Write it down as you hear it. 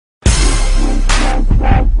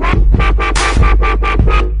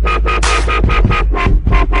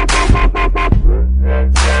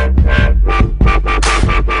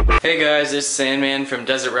Hey guys, it's Sandman from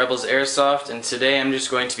Desert Rebels Airsoft, and today I'm just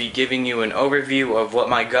going to be giving you an overview of what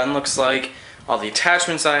my gun looks like, all the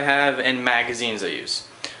attachments I have, and magazines I use.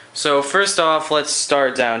 So first off, let's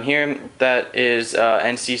start down here. That is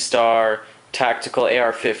NC Star Tactical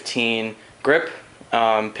AR-15 grip.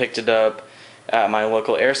 Picked it up at my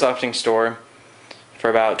local airsofting store for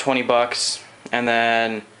about 20 bucks. And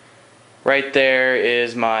then right there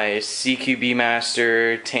is my CQB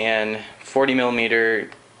Master Tan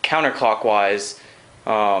 40mm counterclockwise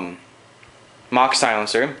mock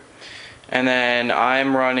silencer. And then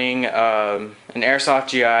I'm running an Airsoft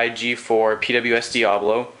GI G4 PWS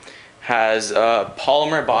Diablo. Has a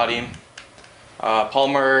polymer body,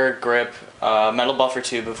 polymer grip, metal buffer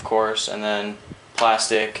tube of course, and then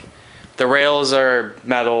plastic. The rails are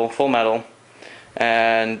metal, full metal,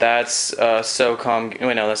 and that's SOCOM,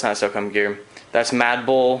 wait no, that's not SOCOM gear. That's Mad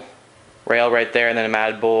Bull rail right there, and then a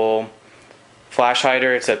Mad Bull flash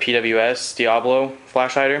hider. It's a PWS Diablo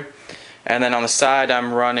flash hider. And then on the side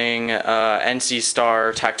I'm running NC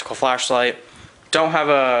Star tactical flashlight. Don't have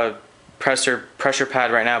a pressure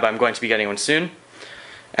pad right now, but I'm going to be getting one soon.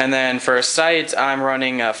 And then for a sight, I'm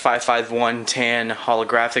running a 551 tan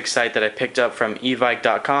holographic sight that I picked up from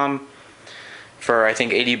evike.com for I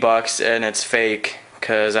think 80 bucks, and it's fake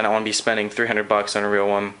because I don't want to be spending 300 bucks on a real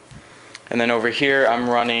one. And then over here I'm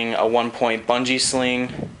running a 1-point bungee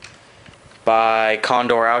sling by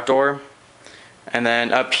Condor Outdoor. And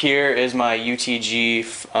then up here is my UTG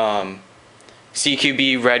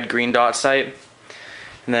CQB red green dot sight.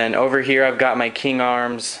 And then over here I've got my King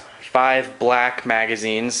Arms 5 black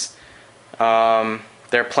magazines.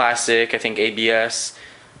 They're plastic, I think ABS.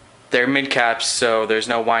 They're mid-caps, so there's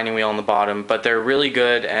no winding wheel on the bottom, but they're really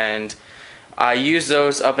good, and I used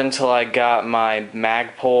those up until I got my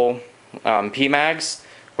Magpul P-Mags,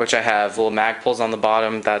 which I have little Magpuls on the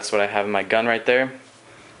bottom. That's what I have in my gun right there.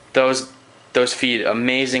 Those feed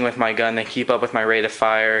amazing with my gun. They keep up with my rate of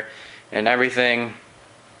fire and everything.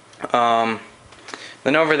 Then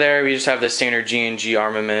over there we just have the standard G&G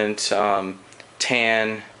armament,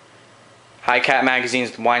 tan, high cap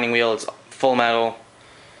magazines, winding wheel. It's full metal,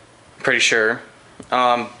 pretty sure.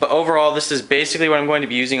 But overall, this is basically what I'm going to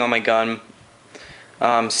be using on my gun.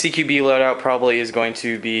 CQB loadout probably is going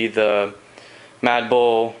to be the Mad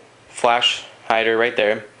Bull flash hider right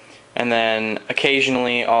there. And then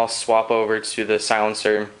occasionally I'll swap over to the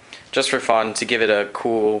silencer just for fun to give it a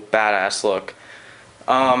cool, badass look.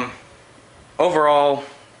 Overall,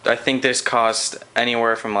 I think this cost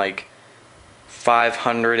anywhere from like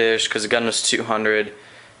 500-ish because the gun was 200.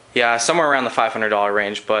 Yeah, somewhere around the $500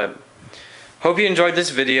 range. But hope you enjoyed this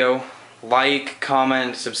video. Like,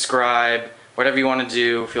 comment, subscribe, whatever you want to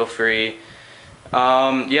do, feel free.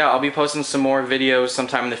 Yeah, I'll be posting some more videos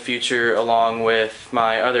sometime in the future along with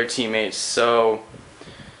my other teammates. So,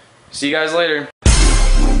 see you guys later.